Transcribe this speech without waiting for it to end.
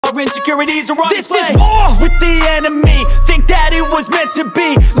our insecurities are on This display. is war with the enemy, think that it was meant to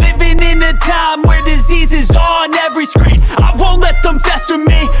be. Living in a time where disease is on every screen. I won't let them fester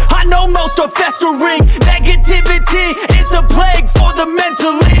me, I know most are festering. Negativity is a plague for the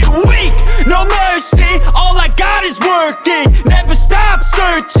mentally weak. No mercy, all I got is working. Never stop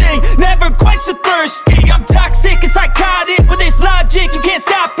searching, never quench the thirsty. I'm toxic and psychotic, with this logic you can't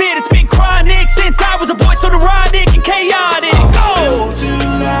stop it. It's been chronic since I was a boy, so neurotic and chaotic. Built to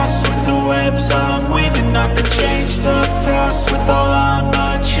last with the webs I'm weaving. I could change the past with all I'm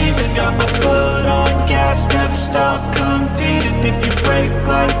achieving. Got my foot on gas, never stop competing. If you break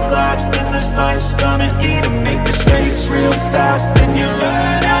like glass, then this life's gonna eat 'em. Make mistakes real fast, then you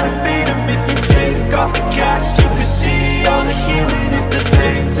learn how to beat 'em. If you take off the cast, you can see all the healing. If the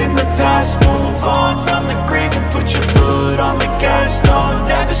pain's in the past, move on from the grave and put your foot on the gas. No,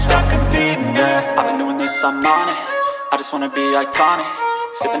 never stop competing, yeah. I've been doing this, I'm on it. I just wanna be iconic.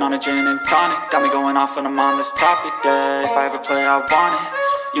 Sipping on a gin and tonic, got me going off when I'm on this topic, yeah. If I ever play, I want it.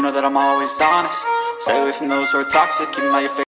 You know that I'm always honest. Stay away from those who are toxic, keep my face.